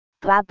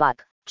（BABUC）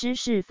 知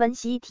识分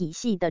析体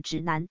系的指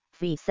南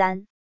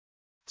V3。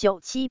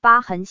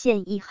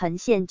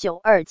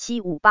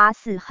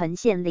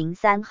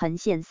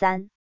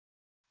978-1-9275840-3-3。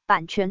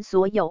版权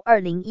所有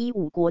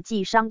2015国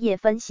际商业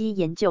分析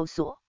研究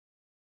所。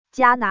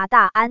加拿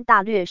大安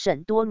大略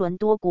省多伦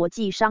多国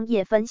际商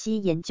业分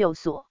析研究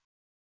所。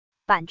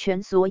版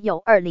权所有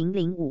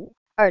2005、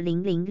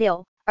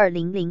2006、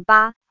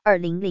2008、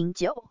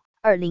2009、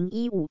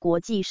2015国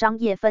际商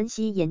业分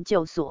析研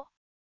究所。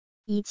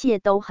一切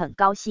都很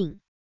高兴。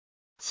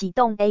启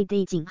动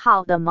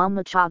AD- 的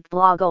Momachok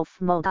Blog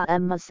of Moda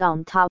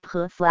Amazon Top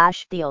和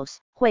Flash Deals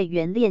会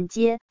员链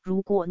接。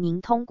如果您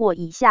通过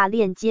以下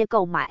链接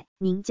购买，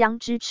您将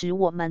支持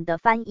我们的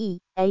翻译。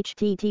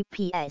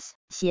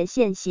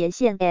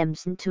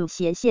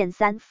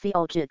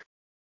https://ams2/3fiojik。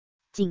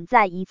仅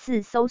在一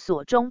次搜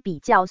索中比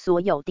较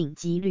所有顶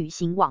级旅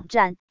行网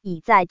站，以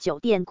在酒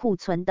店库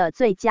存的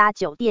最佳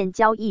酒店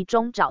交易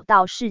中找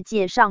到世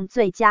界上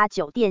最佳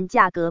酒店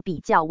价格比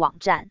较网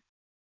站。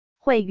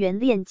会员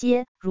链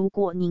接。如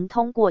果您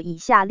通过以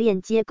下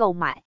链接购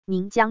买，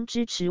您将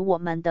支持我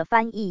们的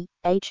翻译。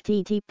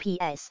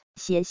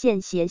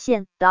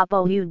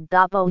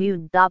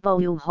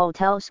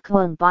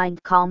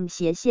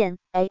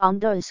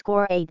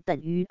https://www.hotelscombined.com/a_8 等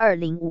于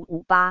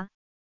20558。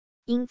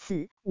因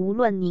此，无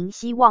论您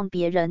希望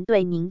别人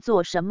对您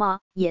做什么，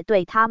也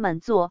对他们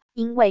做，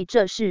因为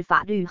这是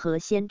法律和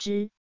先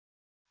知。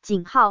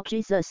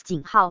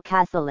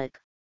Jesus-Catholic。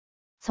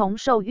从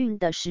受孕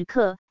的时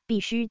刻，必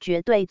须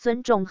绝对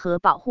尊重和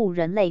保护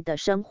人类的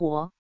生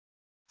活。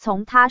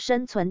从他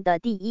生存的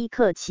第一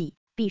刻起，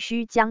必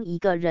须将一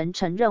个人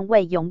承认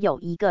为拥有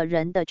一个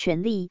人的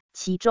权利，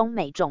其中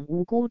每种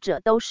无辜者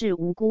都是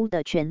无辜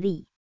的权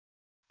利。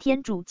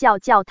天主教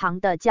教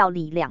堂的教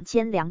理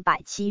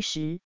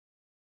2270。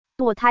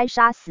堕胎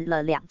杀死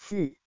了2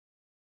次。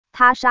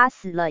他杀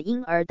死了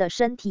婴儿的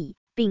身体，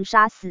并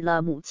杀死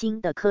了母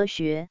亲的科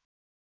学。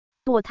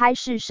堕胎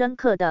是深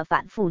刻的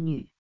反妇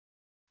女。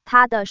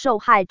他的受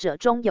害者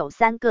中有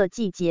3个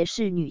季节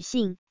是女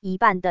性，一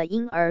半的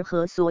婴儿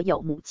和所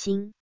有母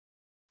亲。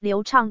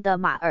流畅的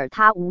马耳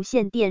他无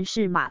线电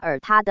是马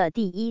耳他的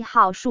第1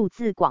号数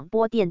字广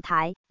播电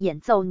台，演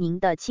奏您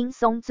的轻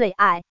松最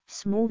爱。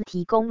Smooth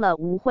提供了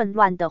无混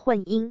乱的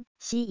混音，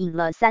吸引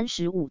了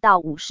35到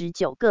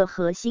59个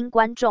核心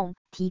观众，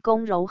提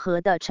供柔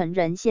和的成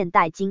人现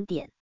代经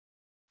典。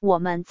我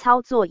们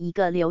操作一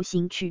个流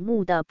行曲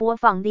目的播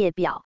放列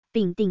表，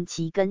并定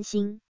期更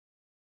新。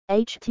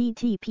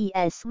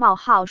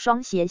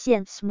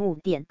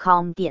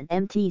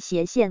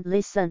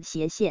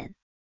https://smooth.com/mt/listen/。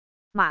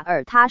马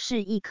耳他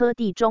是一颗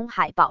地中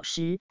海宝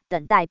石，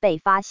等待被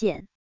发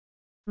现。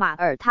马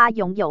耳他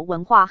拥有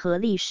文化和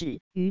历史、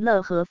娱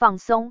乐和放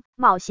松、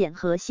冒险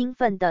和兴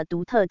奋的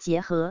独特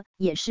结合，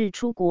也是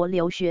出国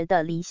留学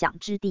的理想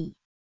之地。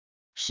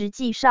实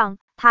际上，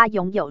它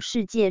拥有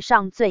世界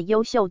上最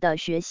优秀的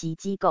学习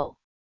机构。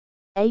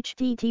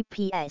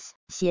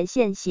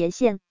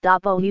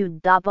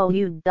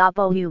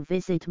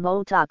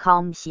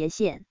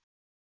https://www.visitmo.com/。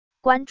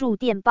关注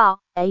电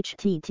报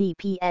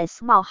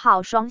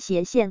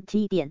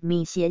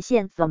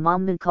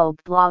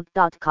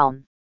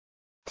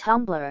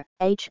https://t.me/themomicalblog.com。Tumblr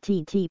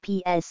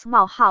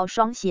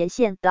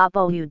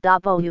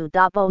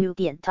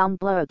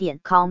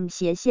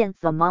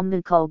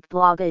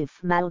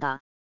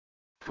https://www.tumblr.com/themomicalblog/if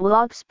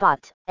Blogspot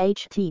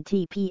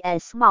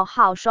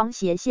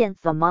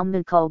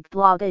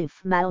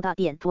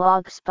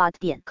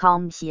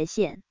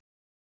https://themomicalblog/if/blogspot.com/。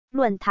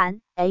论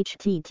坛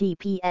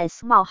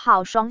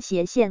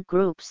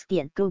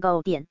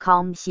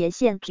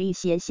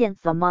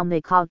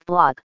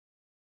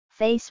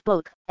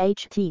https://groups.google.com/g/themomicalblog。Facebook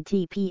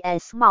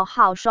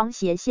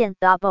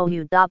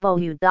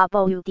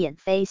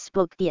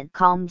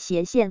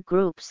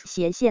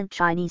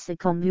https://www.facebook.com/groups/Chinese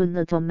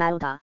Community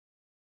Malta。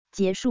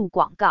结束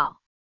广告。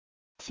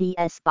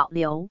TS 保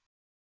留。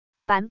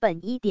版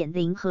本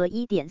 1.0 和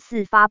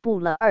 1.4 发布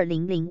了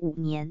2005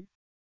年。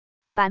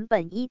版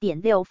本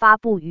 1.6 发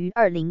布于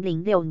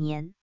2006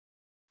年。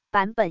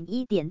版本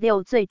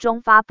 1.6 最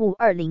终发布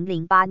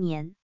2008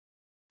年。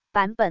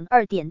版本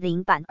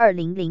 2.0 版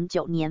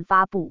2009年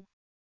发布。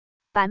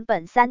版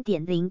本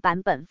 3.0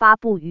 版本发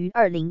布于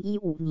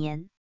2015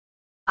年。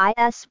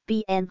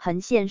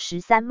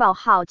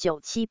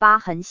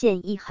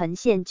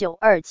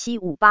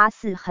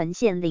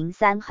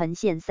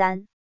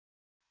ISBN-13-92784-0275840-3-3。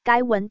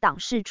该文档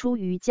是出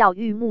于教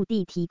育目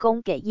的提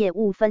供给业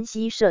务分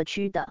析社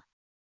区的。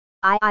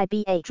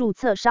IIBA 注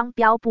册商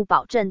标不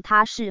保证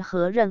它适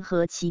合任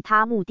何其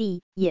他目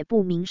的，也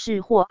不明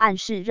示或暗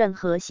示任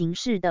何形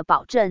式的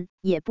保证，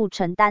也不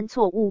承担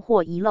错误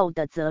或遗漏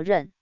的责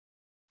任。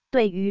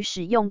对于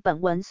使用本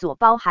文所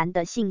包含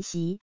的信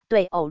息，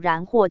对偶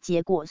然或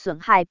结果损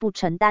害不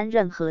承担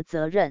任何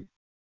责任。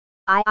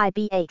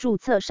IIBA 注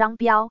册商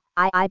标、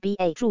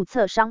IIBA 注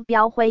册商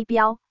标徽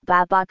标、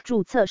BABUC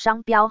注册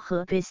商标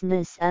和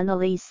Business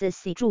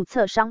Analysis 注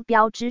册商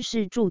标知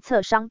识注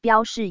册商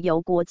标是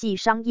由国际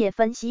商业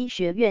分析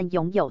学院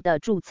拥有的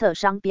注册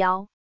商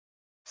标。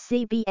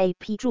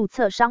CBAP 注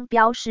册商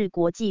标是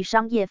国际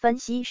商业分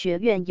析学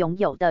院拥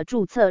有的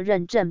注册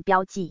认证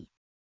标记。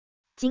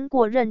经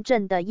过认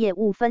证的业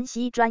务分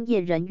析专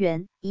业人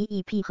员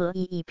 （EEP） 和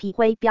EEP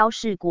徽标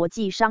是国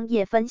际商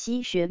业分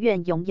析学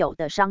院拥有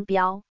的商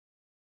标。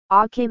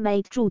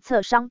Archimate 注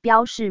册商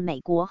标是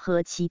美国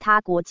和其他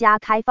国家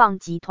开放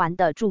集团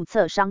的注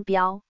册商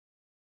标。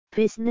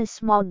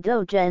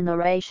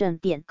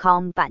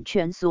businessmodelgeneration.com 版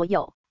权所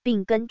有，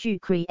并根据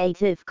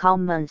Creative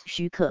Commons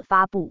许可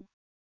发布。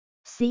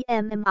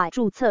CMMI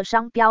注册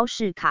商标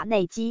是卡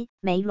内基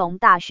梅隆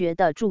大学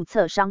的注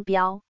册商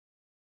标。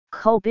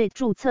COBIT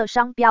注册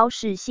商标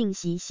是信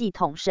息系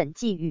统审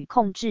计与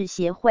控制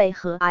协会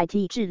和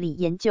IT 治理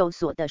研究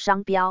所的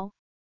商标。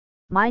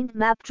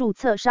MindMap 注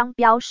册商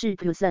标是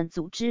Pearson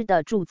组织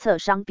的注册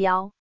商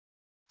标。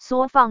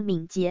缩放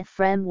敏捷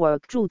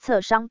Framework 注册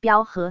商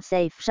标和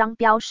SAFE 商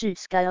标是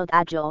Scaled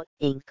Agile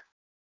Inc.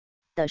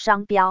 的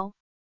商标。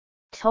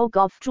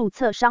TOGAF 注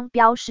册商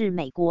标是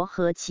美国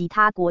和其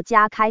他国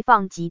家开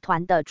放集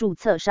团的注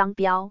册商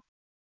标。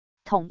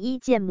统一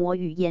建模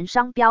语言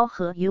商标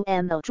和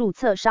UML 注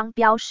册商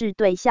标是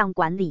对象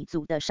管理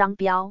组的商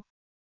标。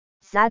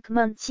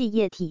Zachman 企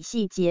业体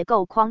系结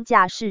构框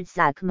架是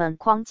Zachman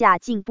框架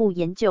进步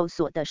研究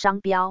所的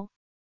商标。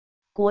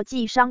国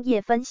际商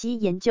业分析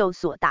研究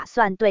所打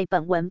算对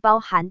本文包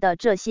含的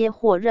这些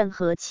或任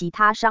何其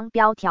他商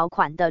标条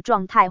款的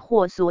状态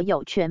或所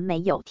有权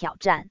没有挑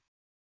战。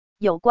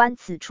有关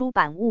此出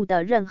版物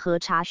的任何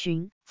查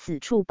询，此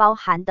处包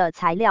含的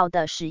材料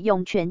的使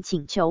用权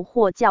请求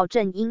或校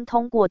正应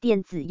通过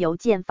电子邮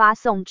件发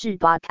送至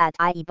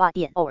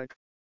blog@ieba.org。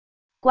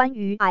关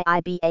于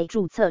IIBA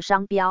注册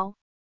商标，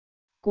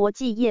国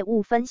际业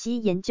务分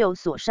析研究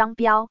所商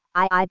标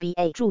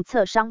IIBA 注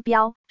册商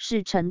标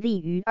是成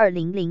立于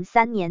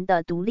2003年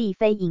的独立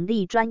非营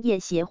利专业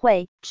协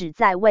会，旨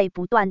在为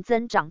不断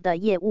增长的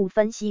业务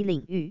分析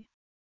领域。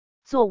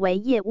作为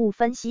业务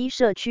分析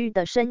社区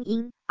的声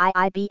音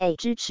 ，IIBA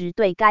支持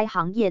对该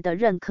行业的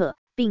认可，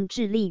并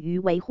致力于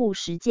维护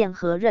实践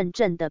和认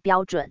证的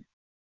标准。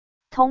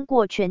通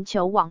过全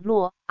球网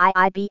络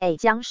 ，IIBA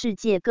将世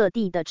界各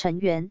地的成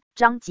员、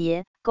章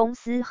节、公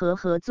司和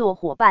合作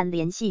伙伴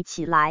联系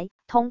起来，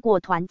通过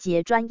团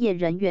结专业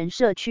人员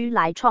社区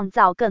来创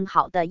造更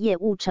好的业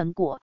务成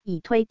果，以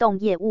推动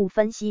业务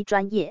分析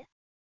专业。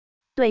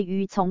对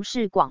于从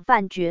事广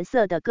泛角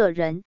色的个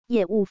人，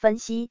业务分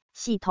析、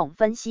系统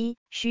分析、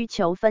需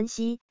求分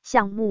析、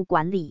项目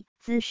管理、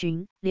咨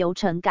询、流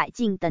程改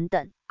进等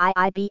等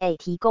 ，IIBA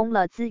提供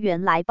了资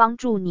源来帮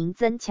助您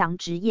增强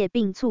职业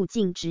并促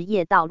进职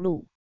业道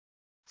路。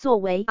作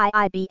为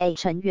IIBA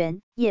成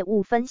员，业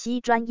务分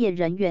析专业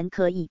人员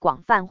可以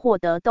广泛获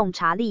得洞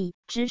察力、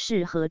知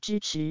识和支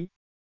持。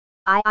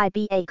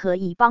IIBA 可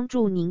以帮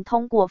助您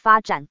通过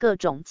发展各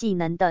种技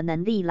能的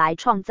能力来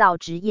创造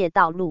职业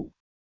道路。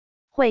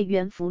会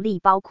员福利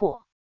包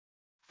括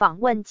访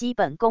问基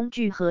本工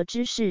具和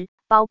知识，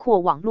包括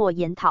网络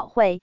研讨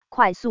会、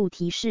快速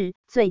提示、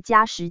最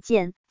佳实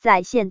践、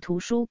在线图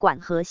书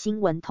馆和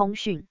新闻通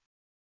讯，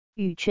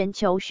与全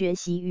球学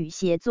习与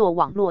协作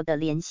网络的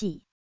联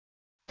系。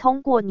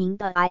通过您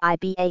的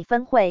IIBA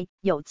分会，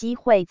有机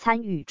会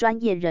参与专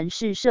业人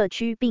士社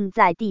区并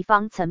在地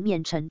方层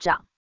面成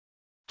长。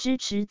支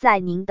持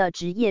在您的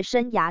职业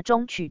生涯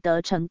中取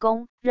得成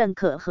功、认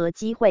可和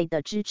机会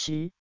的支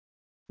持。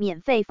免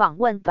费访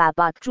问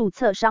BABAC 注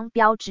册商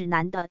标指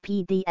南的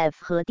PDF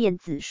和电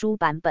子书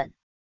版本。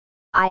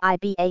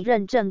IIBA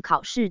认证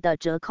考试的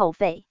折扣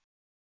费。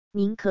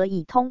您可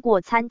以通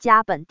过参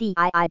加本地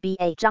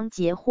IIBA 章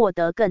节获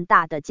得更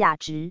大的价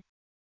值。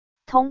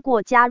通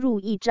过加入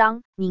一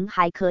章，您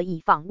还可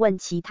以访问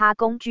其他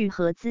工具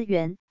和资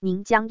源。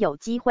您将有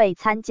机会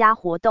参加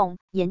活动、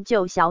研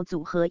究小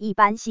组和一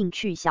般兴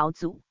趣小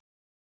组。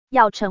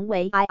要成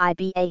为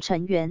IIBA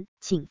成员，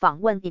请访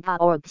问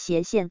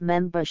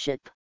ieba.org/membership。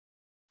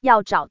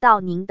要找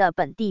到您的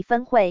本地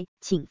分会，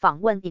请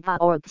访问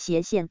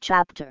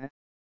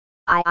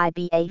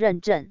ieba.org/chapter。IIBA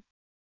认证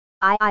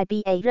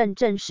IIBA 认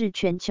证是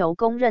全球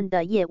公认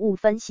的业务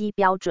分析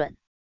标准。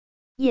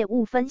业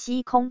务分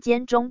析空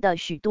间中的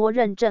许多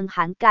认证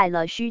涵盖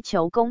了需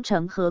求工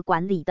程和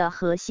管理的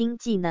核心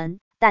技能，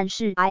但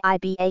是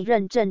IIBA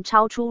认证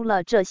超出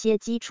了这些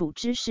基础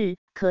知识，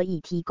可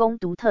以提供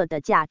独特的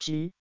价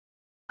值。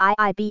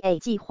IIBA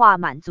计划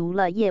满足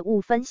了业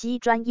务分析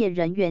专业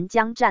人员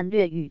将战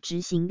略与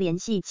执行联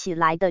系起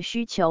来的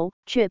需求，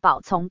确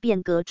保从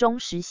变革中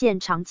实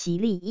现长期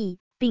利益，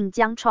并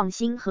将创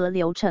新和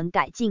流程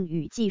改进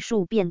与技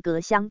术变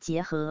革相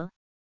结合。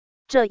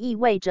这意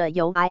味着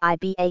由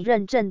IIBA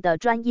认证的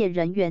专业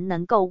人员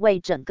能够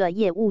为整个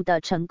业务的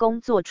成功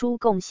做出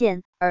贡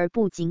献，而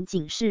不仅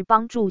仅是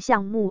帮助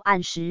项目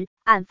按时、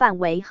按范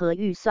围和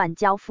预算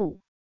交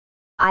付。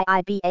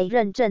IIBA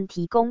认证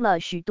提供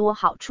了许多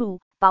好处，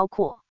包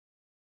括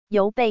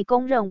由被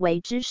公认为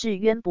知识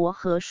渊博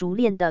和熟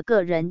练的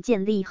个人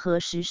建立和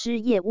实施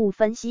业务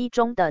分析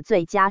中的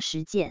最佳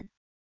实践，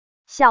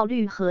效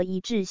率和一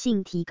致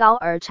性提高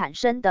而产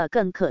生的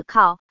更可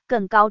靠、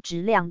更高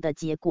质量的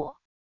结果。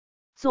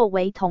作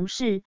为同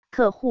事、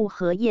客户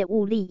和业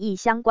务利益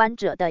相关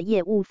者的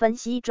业务分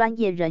析专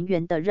业人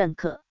员的认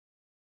可。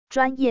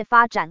专业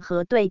发展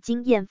和对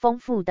经验丰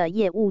富的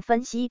业务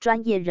分析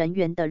专业人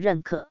员的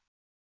认可。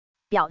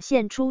表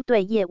现出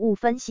对业务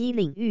分析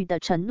领域的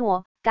承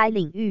诺，该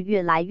领域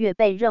越来越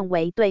被认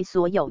为对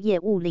所有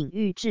业务领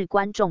域至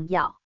关重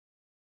要。